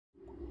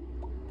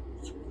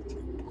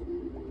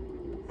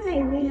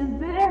alien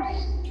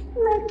bears.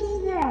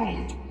 Looky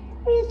there.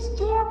 It's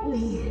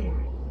Debbie.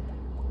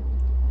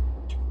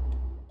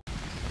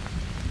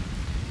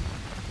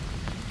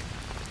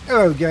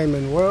 Hello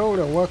gaming world,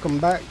 and welcome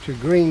back to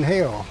Green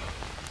Hell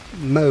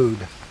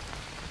mode.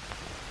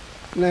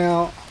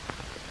 Now,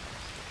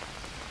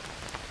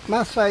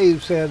 my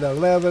save said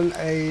 11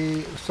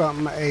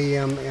 something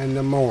a.m. in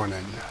the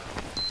morning.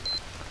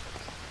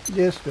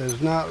 This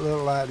does not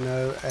look like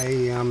no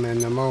a.m. in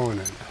the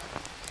morning.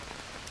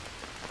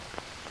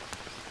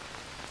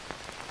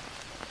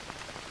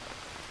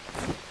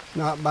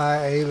 Not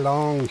by a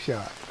long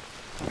shot.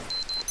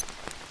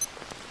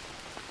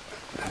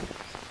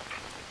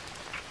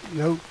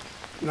 Nope,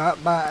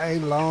 not by a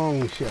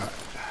long shot.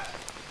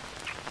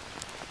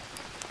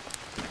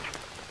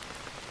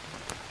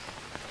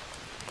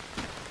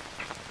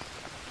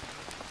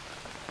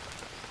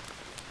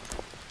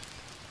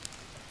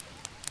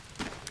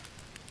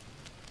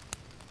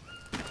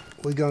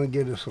 We're going to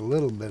get us a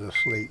little bit of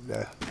sleep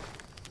though.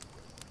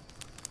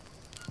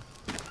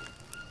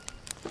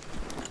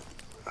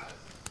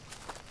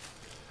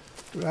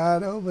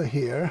 Right over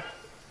here,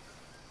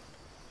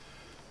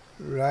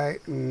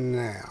 right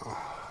now.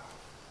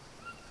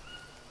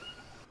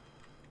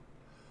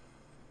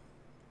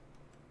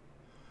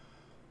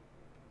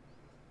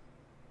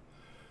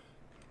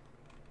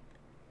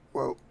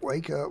 Well,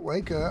 wake up,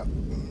 wake up.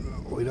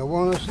 We don't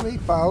want to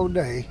sleep all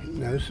day.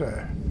 No,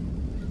 sir.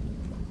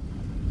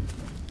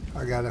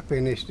 I got to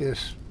finish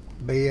this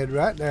bed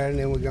right there, and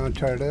then we're going to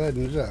turn the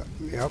others up.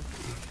 Yep.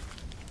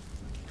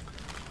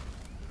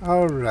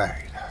 All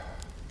right.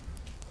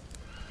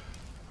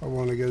 I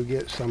want to go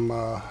get some,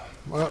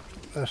 well,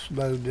 let's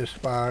load this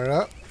fire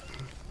up.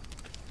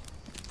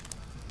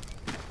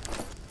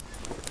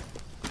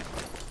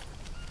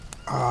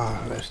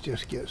 Let's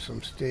just get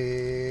some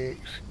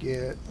sticks,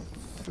 get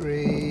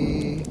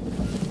 3,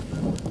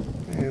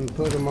 and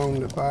put them on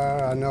the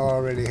fire. I know I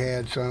already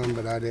had some,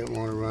 but I didn't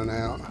want to run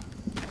out.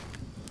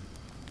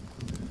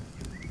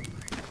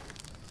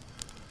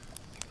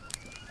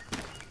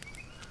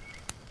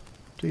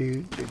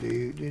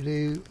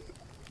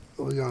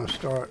 We're going to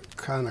start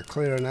kind of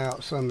clearing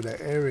out some of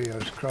the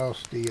areas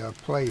across the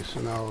place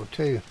and all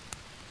too.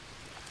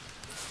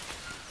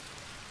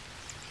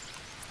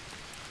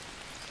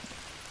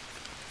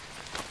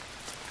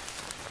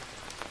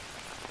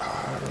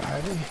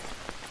 Alrighty.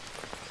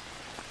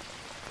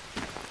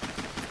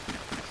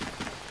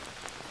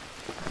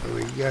 Here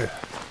we go.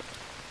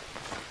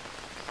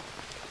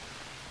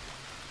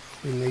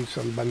 We need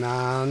some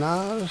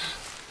bananas.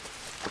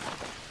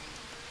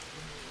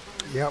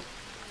 Yep.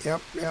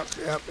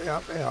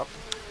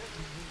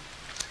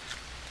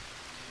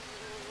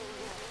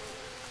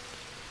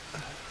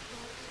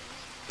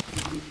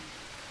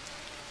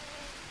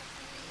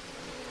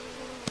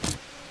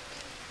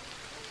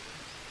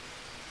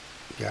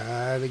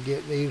 Gotta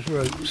get these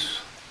roots.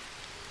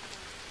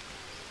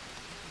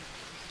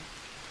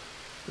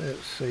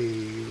 Let's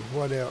see,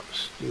 what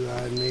else do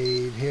I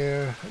need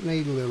here? I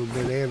need a little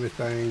bit of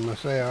everything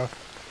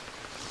myself.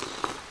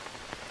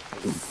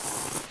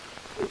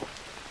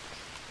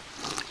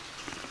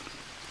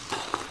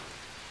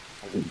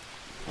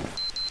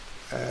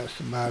 That's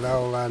about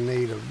all I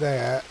need of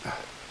that.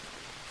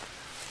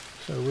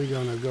 So we're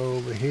going to go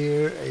over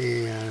here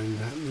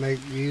and make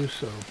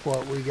use of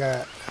what we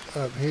got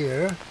up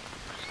here.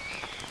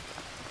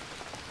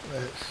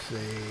 Let's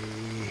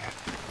see.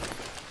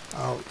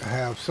 I ought to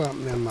have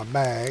something in my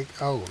bag.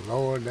 Oh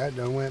Lord, that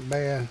done went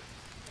bad.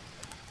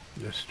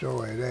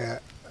 Destroy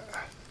that.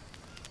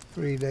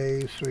 3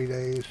 days, 3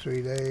 days,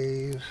 3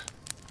 days.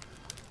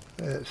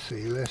 Let's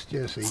see, let's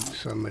just eat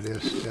some of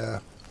this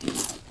stuff.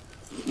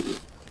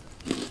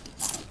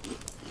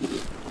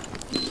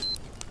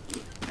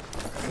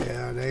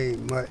 Yeah, there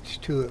ain't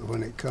much to it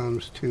when it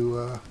comes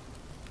to,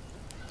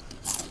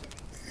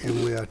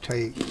 and we'll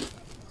take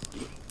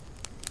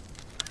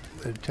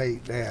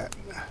that.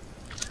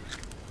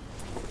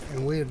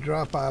 And we'll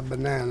drop our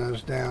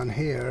bananas down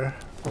here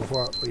for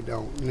what we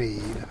don't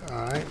need,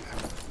 alright?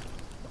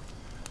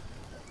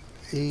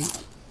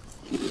 Eat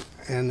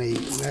and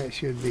eat. That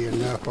should be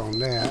enough on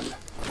that.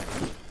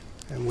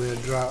 And we'll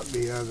drop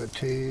the other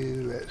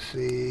 2. Let's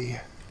see.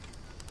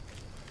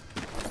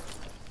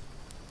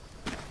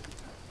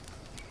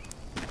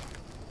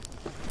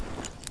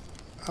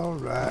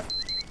 Alright.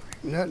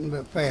 Nothing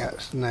but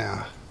fats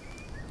now.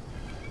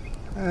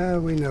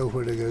 We know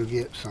where to go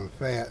get some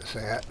fats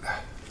at.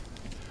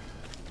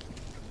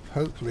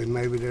 Hopefully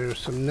maybe there's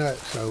some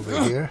nuts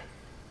over here.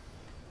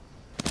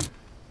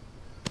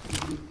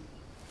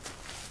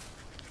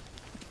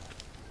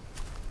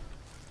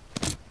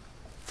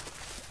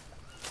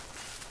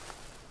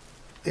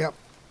 Yep,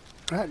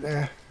 right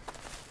there.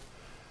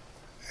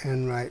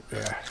 And right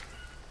there.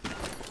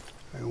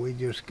 And we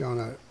just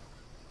gonna...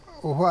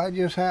 Well, what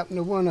just happened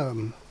to one of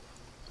them?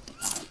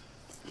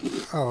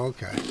 Oh,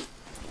 okay.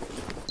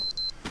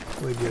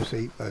 We just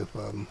eat both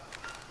of them.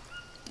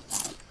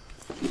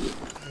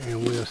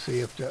 And we'll see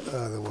if the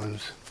other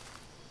ones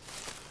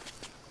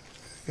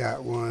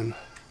got one.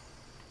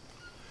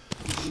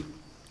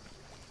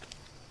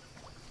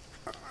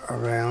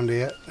 around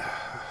it.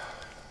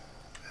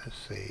 Let's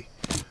see.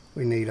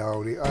 We need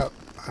all the, oh,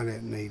 I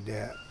didn't need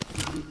that.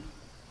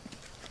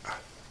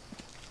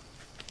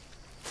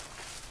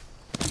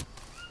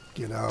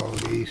 Get all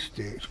these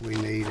sticks. We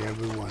need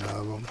every one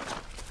of them.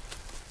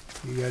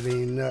 You got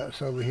any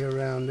nuts over here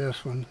around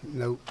this one?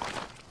 Nope.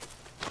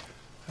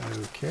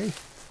 Okay.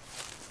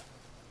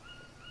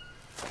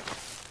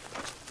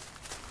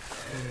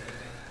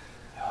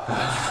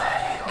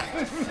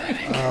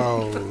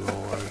 Oh,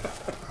 Lord.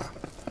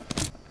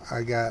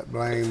 I got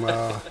blame,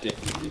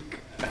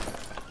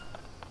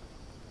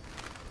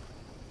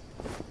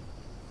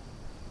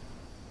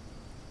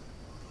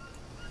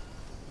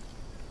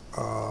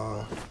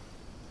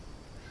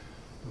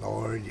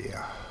 Lord,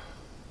 yeah.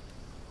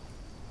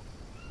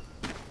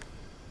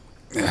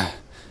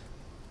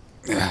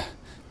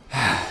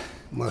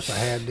 Must have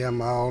had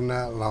them all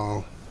night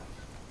long.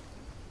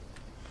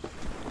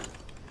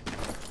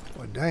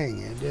 Well,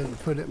 dang, it didn't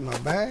put it in my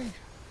bag.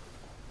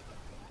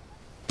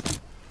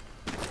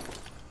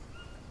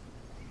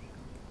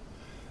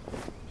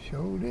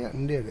 Sure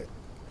didn't, did it?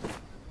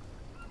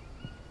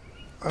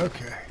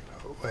 Okay,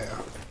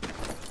 well.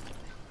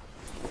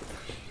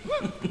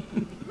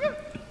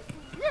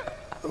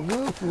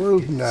 Woof,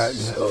 woof, nothing.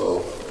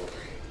 So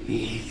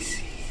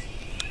easy.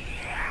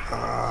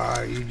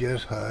 Ah, you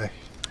just hush.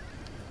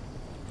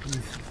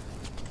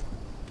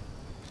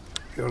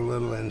 Your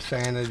little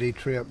insanity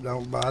trip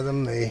don't bother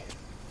me.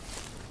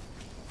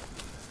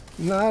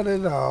 Not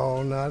at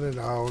all, not at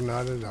all,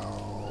 not at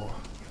all.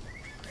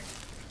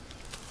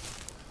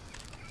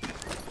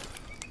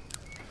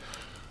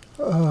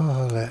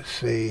 Oh, let's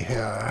see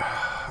here.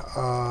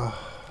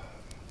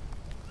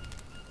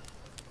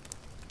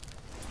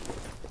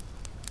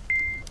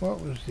 What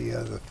was the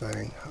other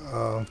thing?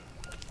 Oh,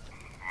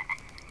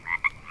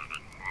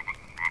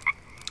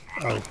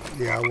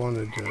 yeah, I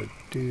wanted to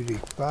do the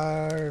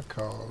fire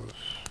because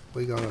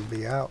we're going to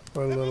be out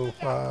for a little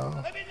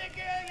while.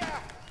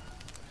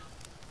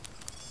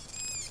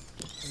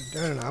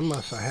 Darn, I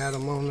must have had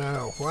them on there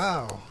a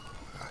while.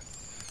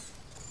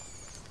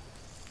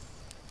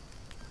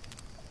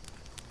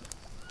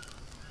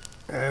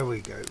 There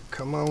we go.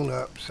 Come on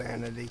up,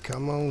 Sanity.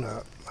 Come on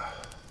up.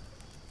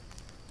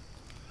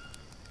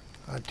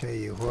 I tell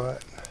you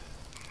what,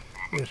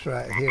 this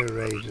right here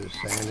raises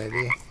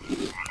sanity.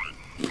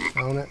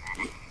 On it?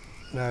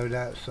 No,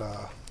 that's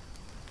oh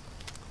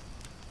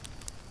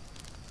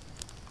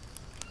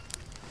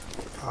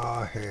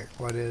heck,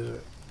 what is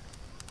it?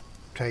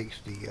 Takes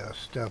the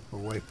stuff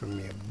away from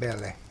your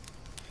belly.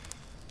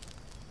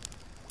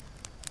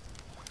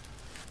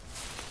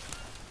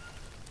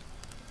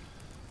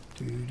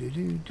 Do do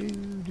do do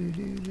do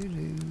do do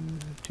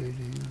do do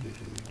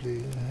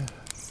do.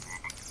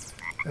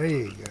 There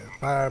you go.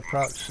 Fire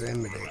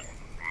proximity.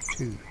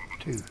 2,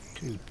 2,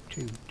 2,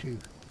 2, 2.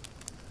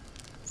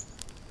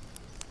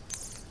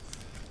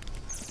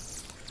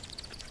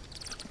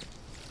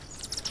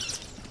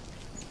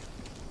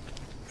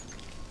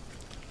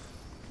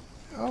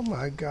 Oh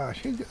my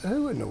gosh,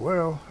 who in the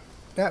world?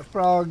 That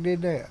frog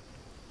did that?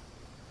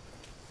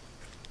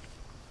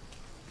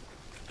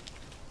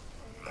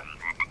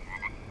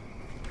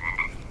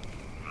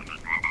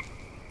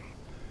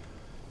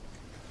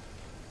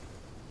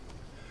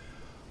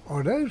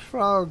 Are those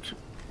frogs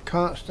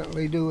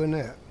constantly doing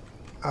that?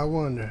 I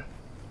wonder.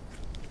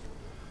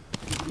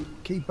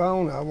 Keep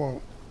on, I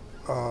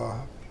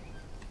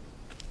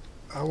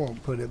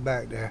won't put it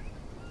back there.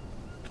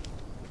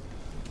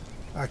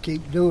 I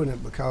keep doing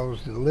it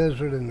because the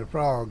lizard and the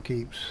frog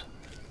keeps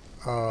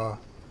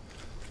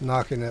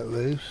knocking it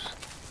loose.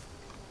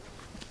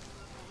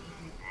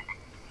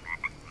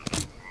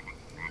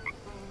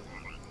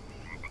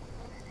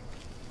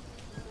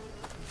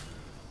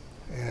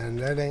 And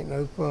that ain't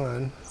no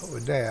fun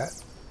with that.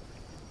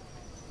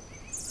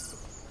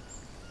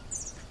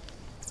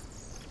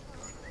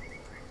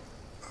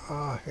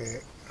 Oh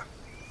heck.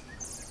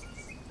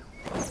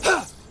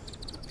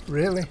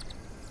 Really?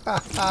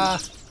 Ha ha!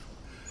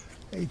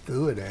 He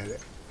threw it at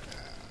it.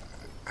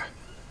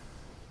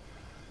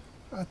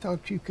 I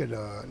thought you could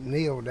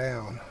kneel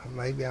down.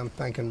 Maybe I'm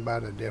thinking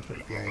about a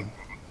different game.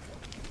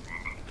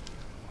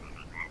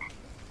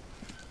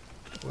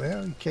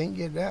 Well, you can't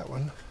get that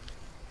one.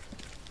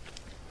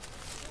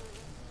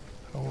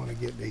 I want to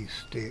get these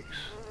sticks.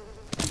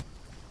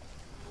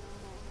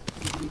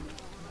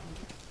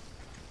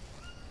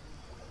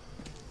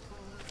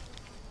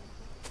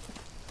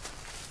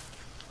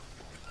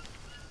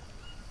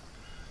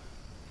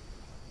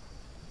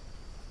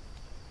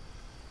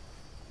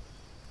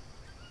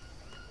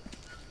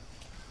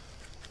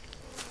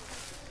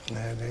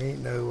 Now, there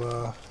ain't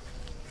no,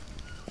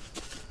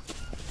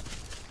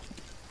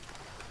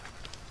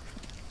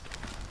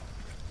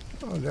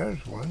 oh,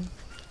 there's one.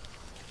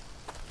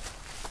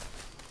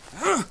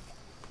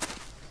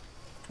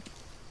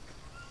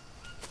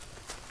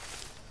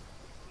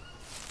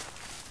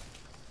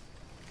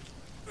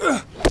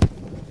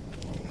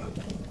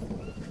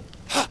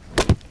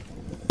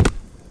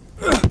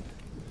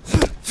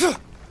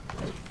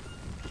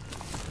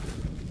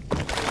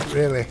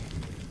 Really?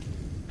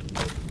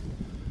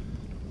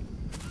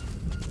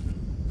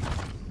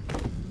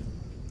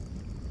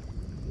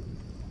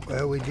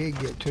 we did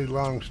get 2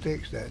 long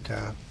sticks that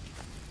time.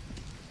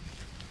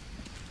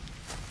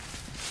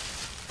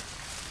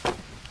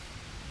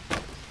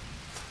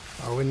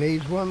 All we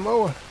need is one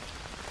more.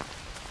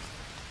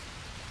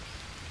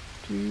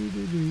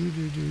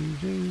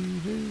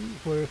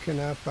 Where can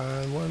I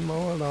find one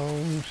more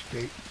long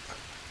stick?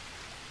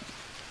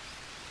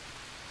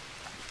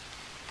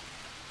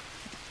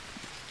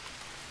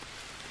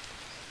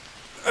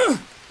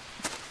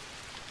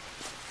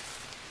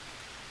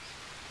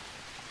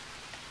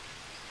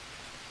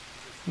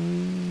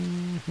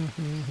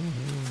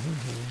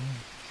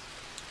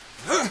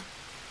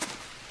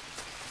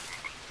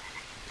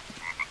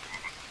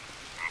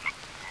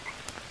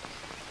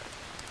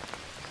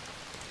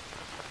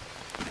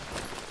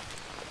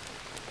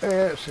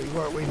 Let's see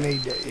what we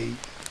need to eat.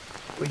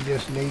 We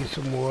just need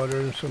some water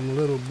and some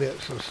little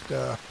bits of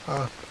stuff,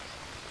 huh?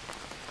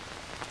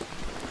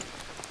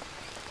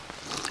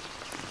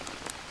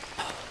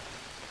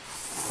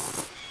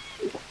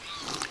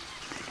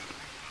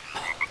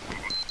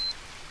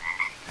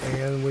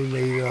 And we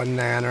need a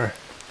nanner,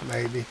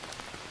 maybe.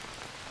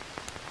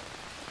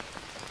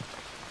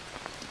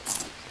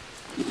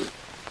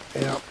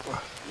 Yep.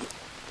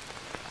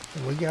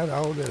 And we got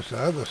all this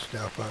other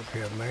stuff up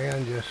here,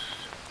 man. Just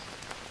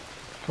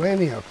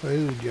plenty of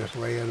food just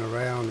laying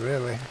around,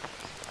 really.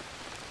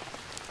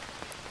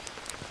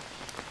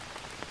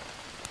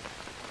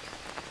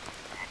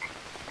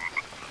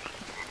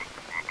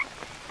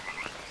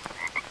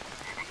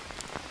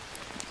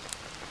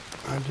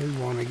 I do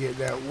want to get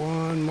that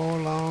one more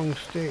long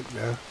stick,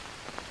 though,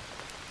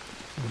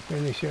 and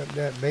finish up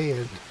that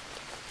bed.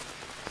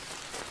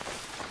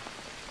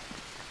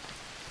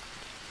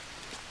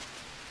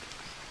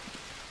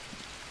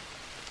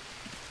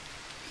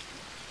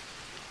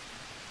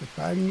 If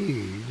I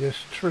knew this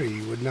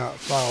tree would not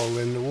fall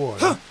in the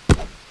water,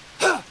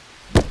 I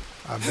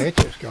bet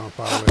you it's going to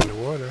fall in the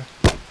water.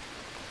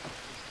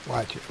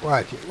 Watch it,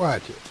 watch it,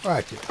 watch it,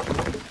 watch it.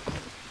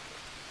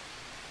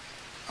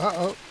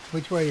 Uh-oh,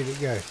 which way did it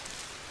go?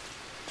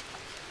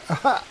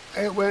 Aha,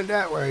 it went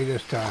that way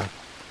this time.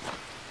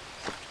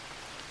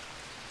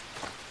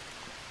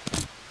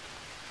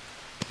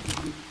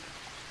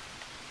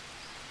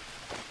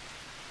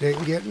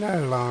 Didn't get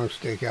no long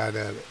stick out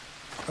of it.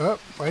 Oh,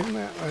 wait a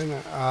minute, wait a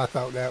minute. I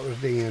thought that was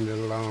the end of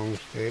the long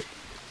stick.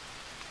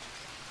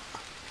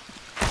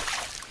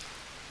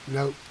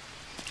 Nope.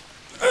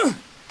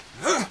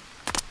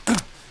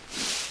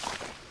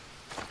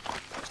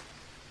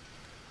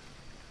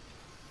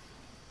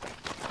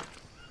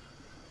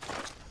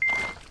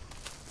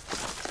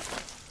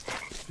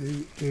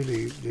 We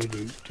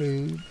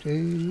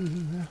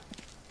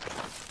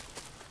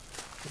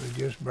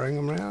just bring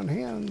them around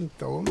here and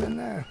throw them in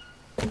there.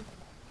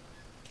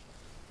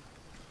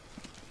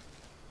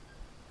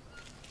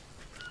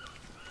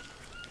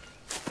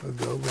 We'll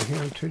go over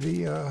here to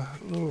the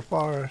little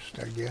forest,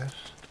 I guess.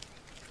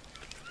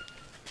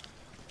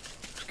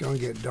 It's going to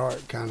get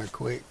dark kind of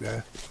quick,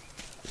 though.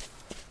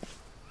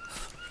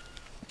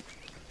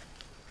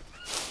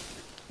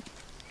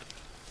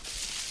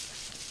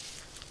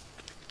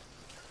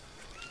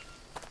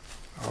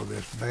 All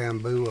this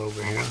bamboo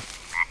over here.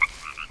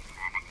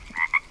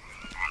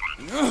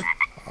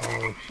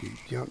 Oh, she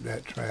jumped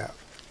that trap.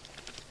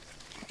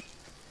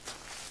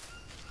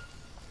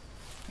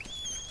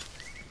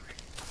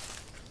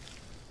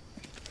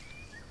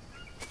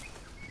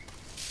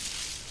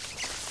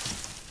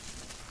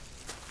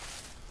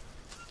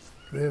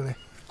 Really?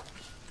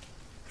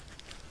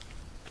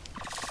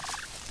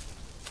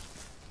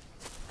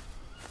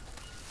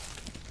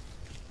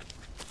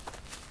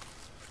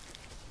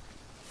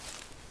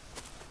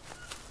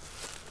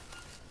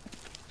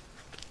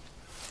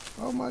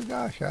 Oh my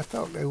gosh, I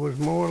thought there was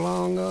more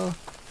long,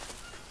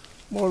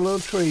 more little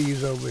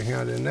trees over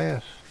here than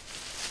this.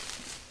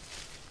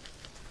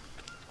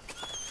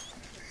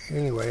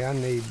 Anyway, I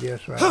need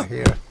this right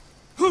here.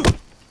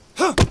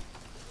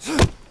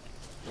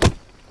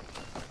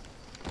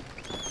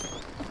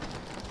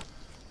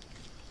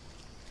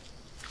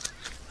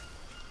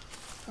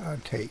 I'll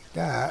take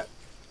that.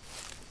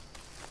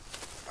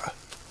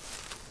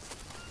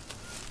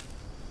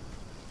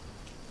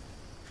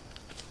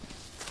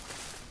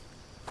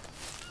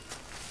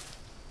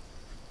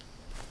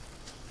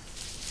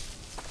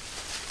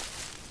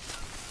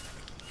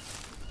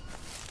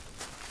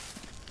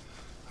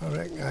 I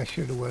reckon I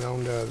should have went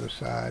on the other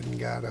side and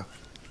got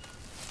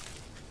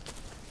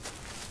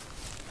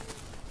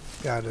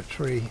a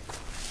tree.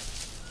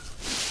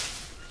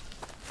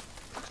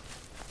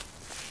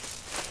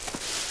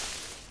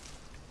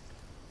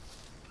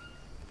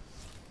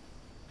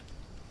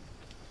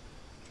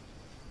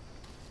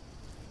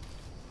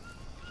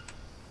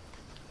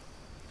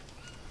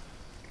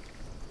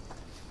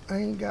 I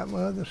ain't got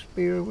my other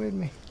spear with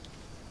me.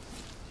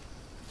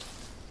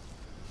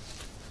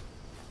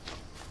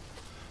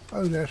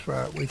 Oh, that's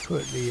right. We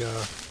put the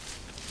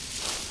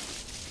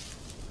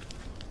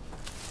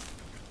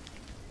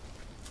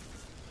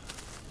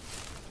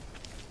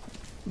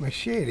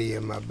machete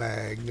in my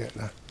bag,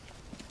 didn't I?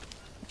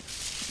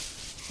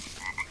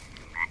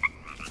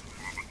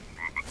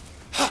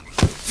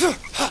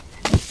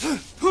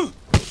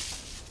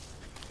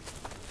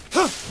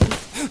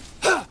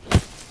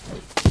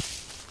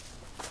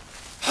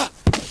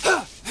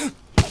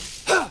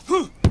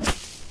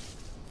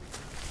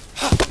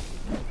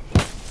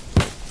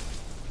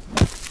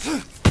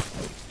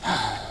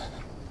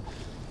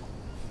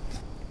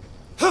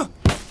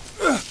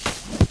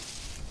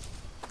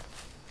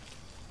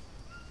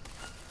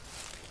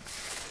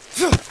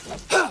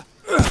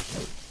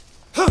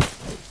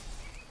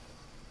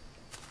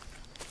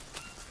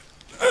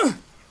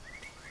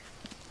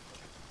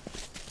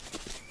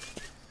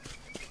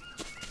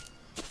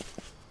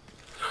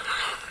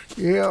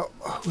 Yeah,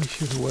 we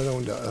should have went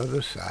on the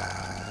other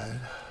side.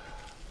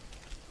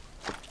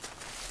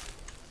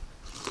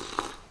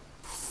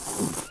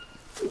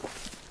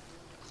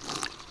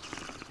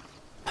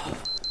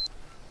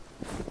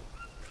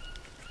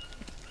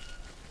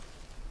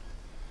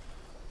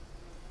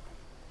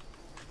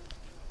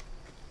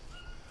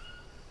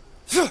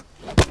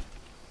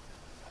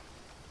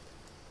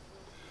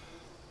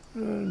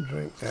 And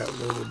drink that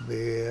little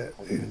bit,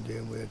 and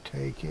then we'll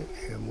take it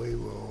and we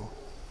will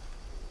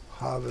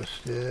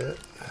harvest it.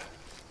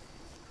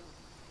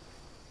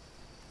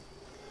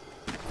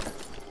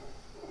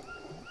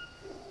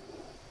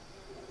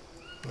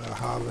 We'll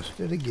harvest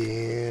it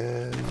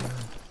again,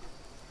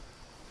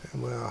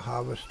 and we'll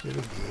harvest it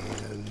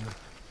again.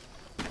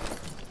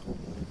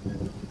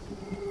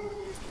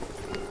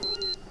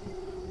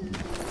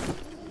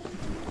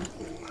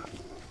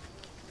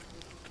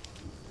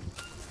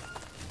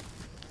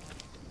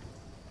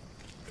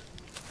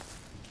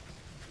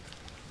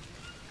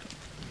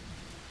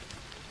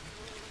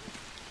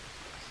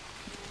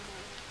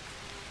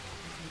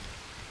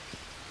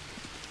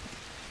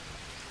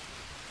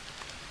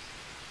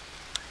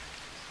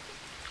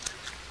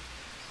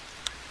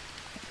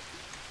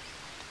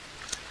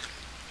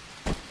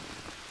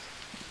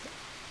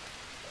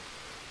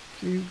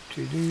 Do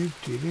do do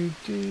do do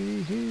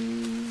do do.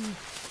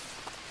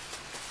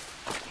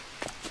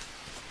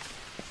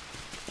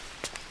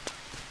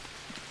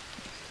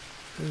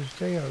 There's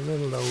there a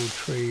little old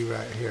tree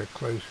right here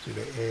close to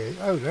the edge.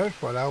 Oh, that's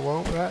what I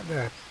want right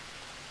there.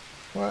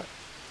 What?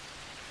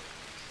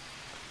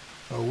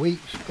 A weak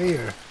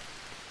spear.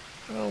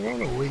 I don't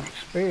want a weak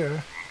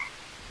spear.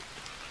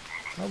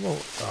 I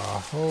want a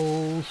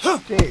whole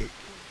stick.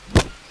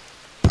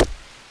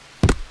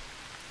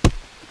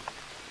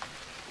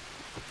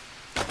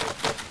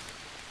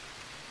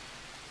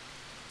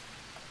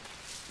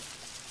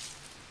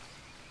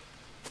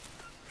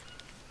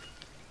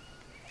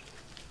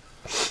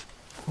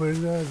 Where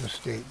did the other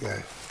stick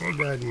go? Where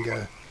doesn't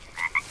go?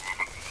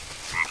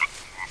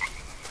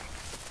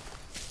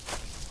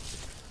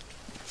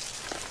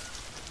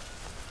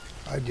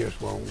 I just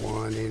want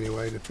one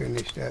anyway to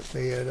finish that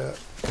bed up.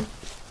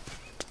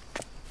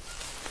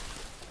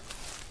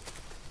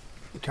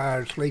 I'm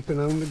tired of sleeping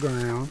on the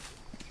ground.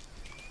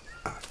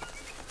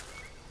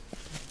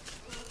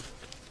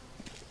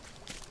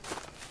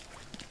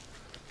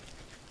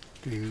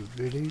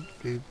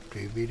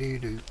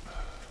 Do-be-do-do-do-be-do-do.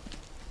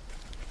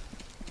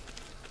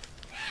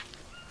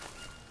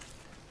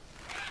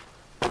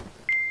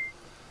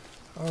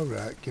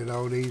 Alright, get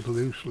all these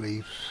loose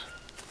leaves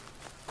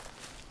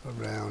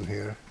around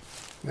here.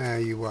 Now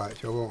you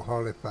watch, I won't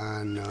hardly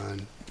find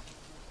none.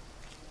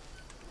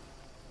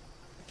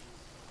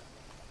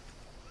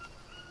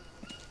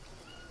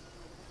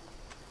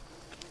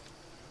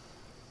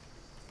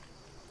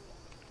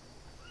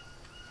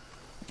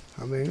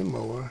 How many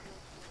more?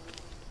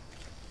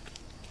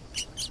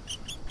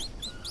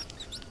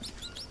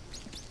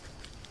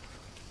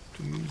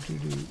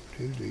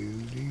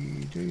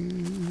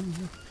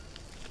 Do-do-do-do-do-do-do.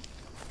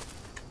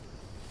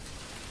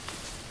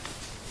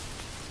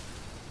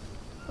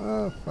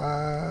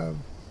 5,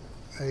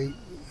 8,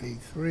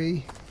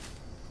 3.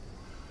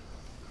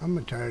 I'm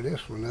gonna tear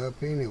this one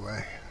up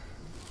anyway.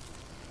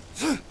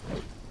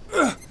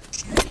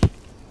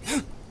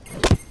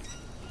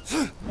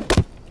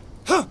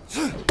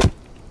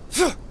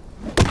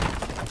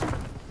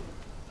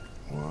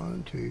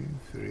 One, 2,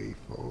 3,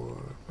 4,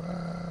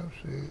 5,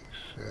 6,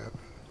 7.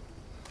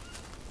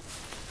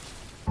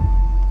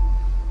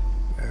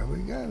 There we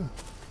go.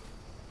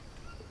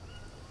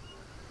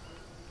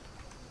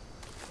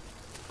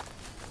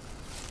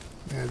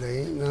 Now they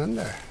ain't none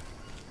there.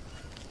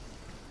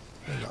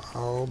 They'll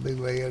all be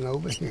laying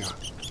over here.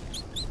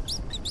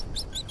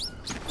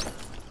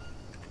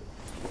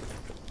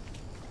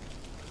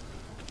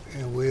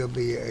 And we'll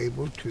be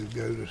able to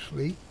go to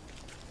sleep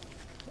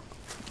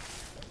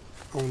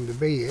on the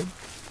bed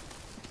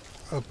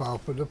up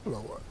off of the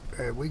floor.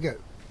 There we go.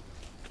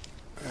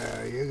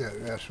 There you go,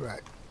 that's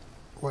right.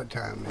 What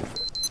time is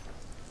it?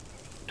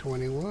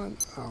 21,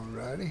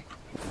 alrighty.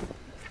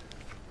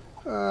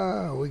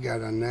 We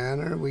got a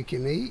nanner we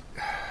can eat.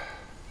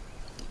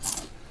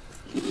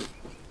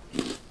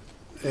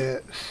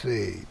 Let's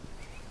see.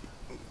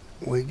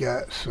 We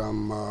got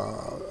some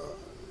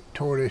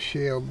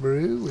tortoiseshell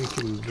brew we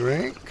can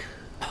drink.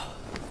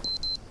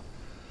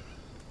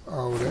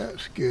 Oh,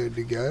 that's good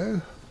to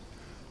go.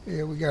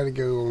 Yeah, we got to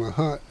go on a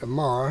hunt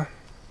tomorrow.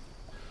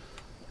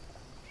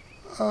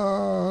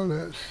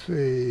 Let's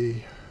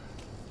see.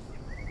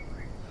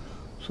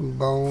 Some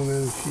bone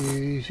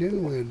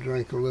infusion. We'll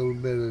drink a little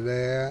bit of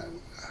that.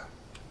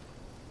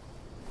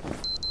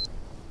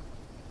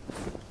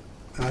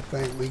 I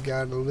think we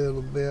got a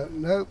little bit.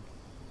 Nope.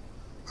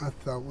 I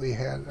thought we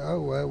had.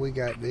 Oh, well, we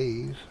got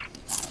these.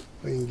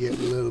 We can get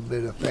a little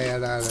bit of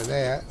fat out of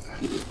that.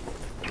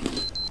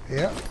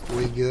 Yep,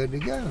 we good to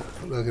go.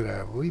 Look at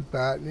that. We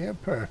biting there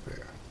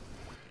perfect.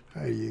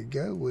 There you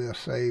go. We'll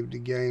save the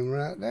game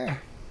right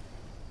there.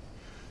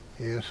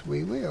 Yes,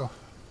 we will.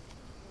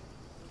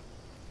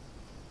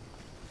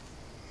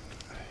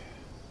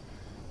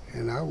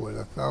 And I would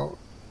have thought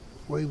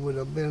we would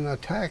have been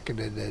attacking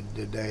it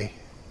today.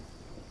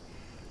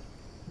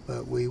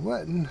 But we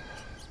wasn't.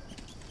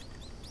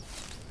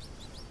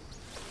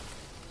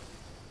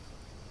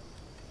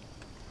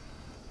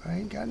 I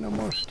ain't got no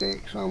more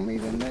sticks on me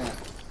than that.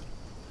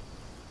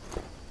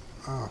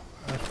 Oh,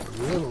 that's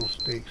the little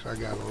sticks I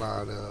got a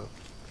lot of.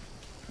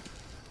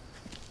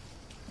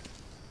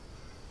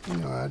 You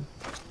know,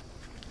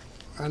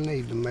 I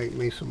need to make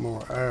me some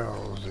more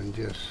arrows and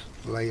just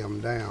lay them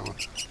down.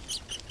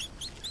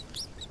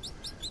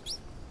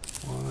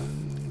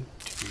 1,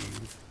 2,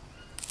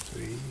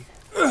 3,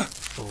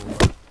 4,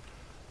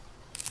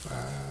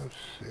 5,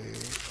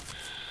 6,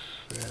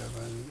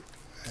 7,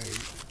 8,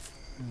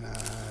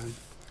 9,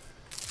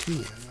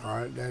 10.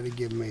 Alright, that'll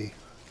give me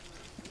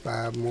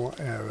 5 more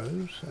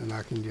arrows, and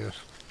I can just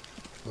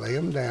lay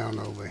them down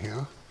over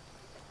here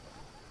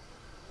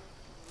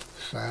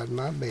beside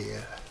my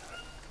bed,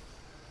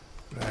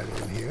 right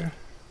in here.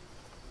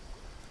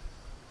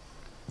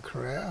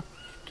 Craft.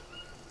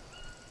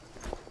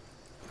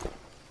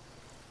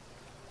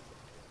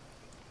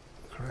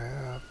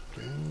 Craft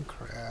and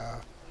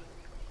craft.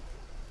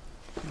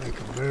 Make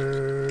a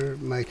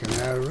bird, make an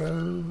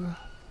arrow.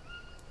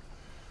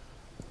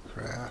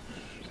 Craft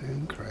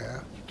and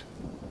craft.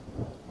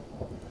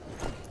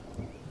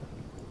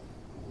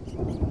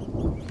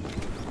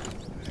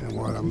 And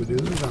what I'm going to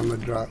do is I'm going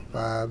to drop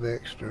 5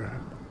 extra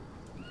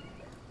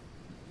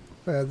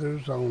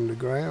feathers on the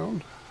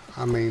ground.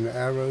 I mean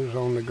arrows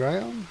on the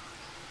ground.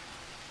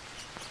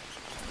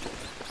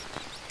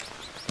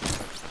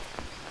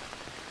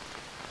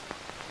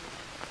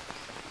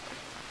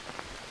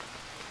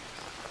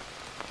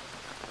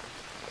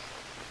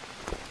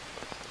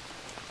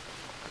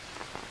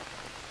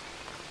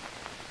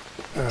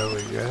 There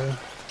we go.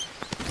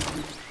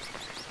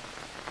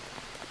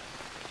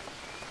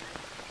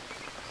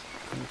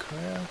 And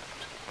craft.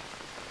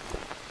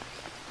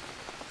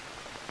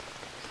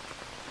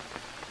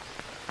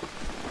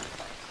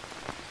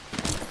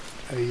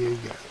 There you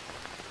go.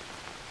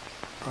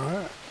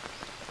 Alright.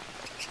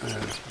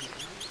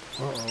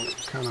 Uh-oh,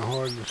 kind of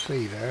hard to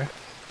see there.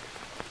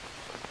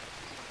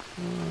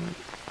 1,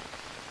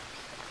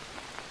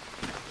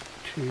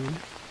 2,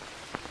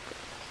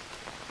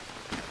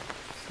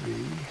 3,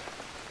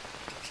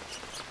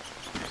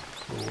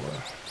 4,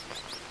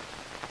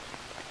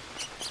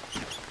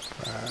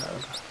 5,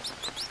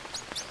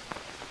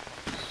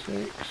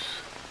 6,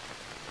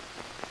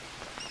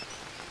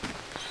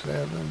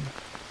 7,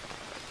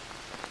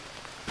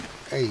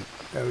 8.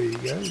 There you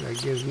go.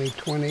 That gives me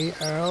 20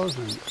 arrows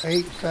and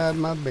 8 inside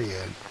my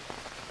bed.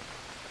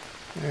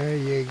 There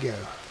you go.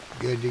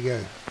 Good to go.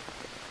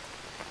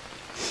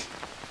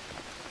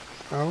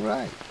 All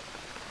right.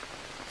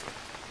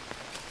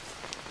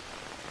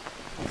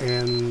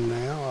 And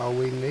now all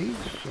we need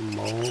is some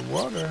more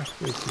water,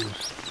 which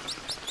is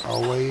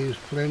always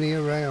plenty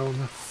around.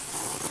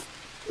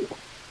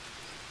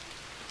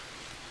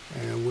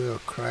 And we'll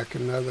crack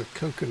another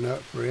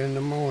coconut for in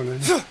the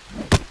morning.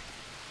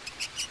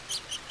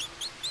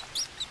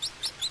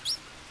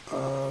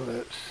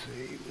 Let's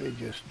see, we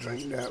just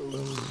drink that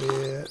little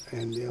bit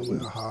and then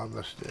we'll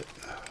harvest it.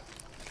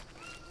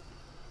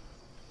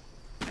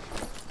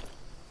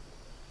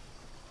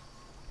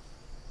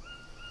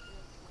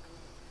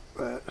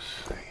 Let's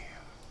see.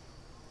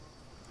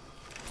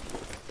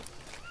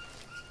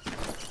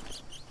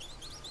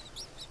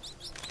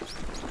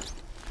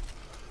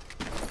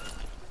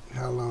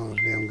 How long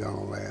is them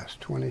gonna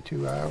last?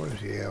 22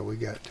 hours? Yeah, we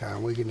got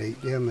time. We can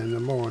eat them in the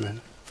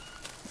morning.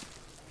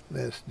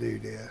 Let's do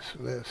this.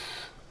 Let's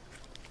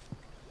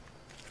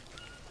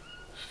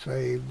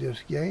save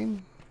this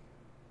game.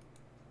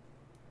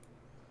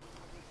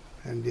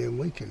 And then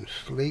we can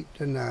sleep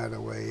the night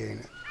away,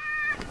 ain't it?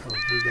 So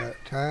if we got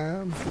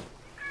time,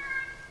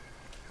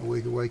 and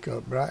we can wake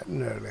up bright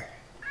and early.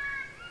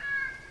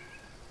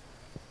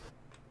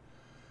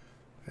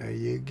 There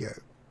you go.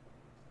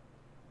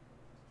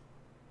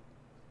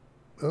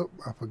 Oh,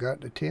 I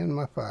forgot to tend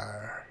my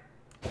fire.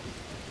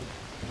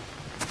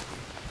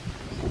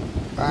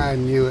 I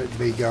knew it'd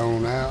be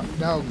gone out.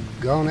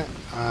 Doggone it.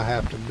 I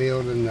have to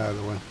build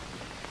another one.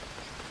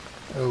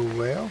 Oh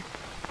well.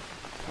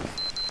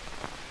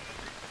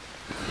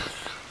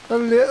 A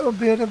little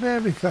bit of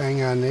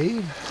everything I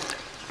need.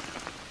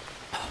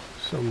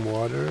 Some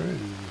water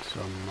and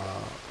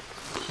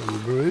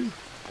some brew.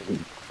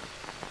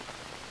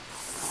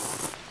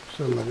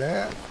 Some of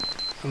that.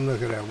 And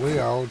look at that. We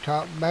all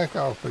topped back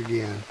off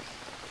again.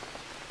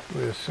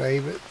 We'll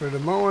save it for the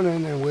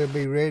morning and we'll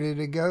be ready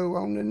to go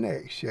on the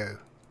next show.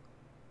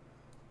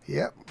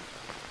 Yep.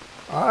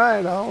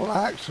 Alright, all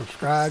likes,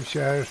 subscribe,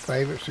 shares,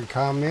 favorites, and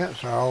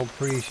comments are all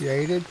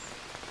appreciated.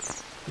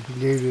 If you're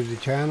new to the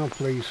channel,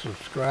 please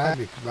subscribe.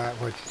 If you like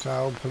what you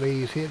saw,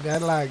 please hit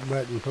that like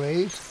button,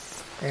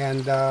 please.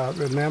 And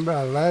remember,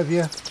 I love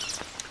you.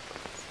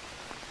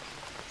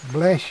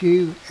 Bless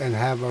you and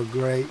have a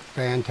great,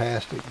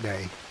 fantastic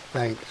day.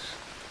 Thanks.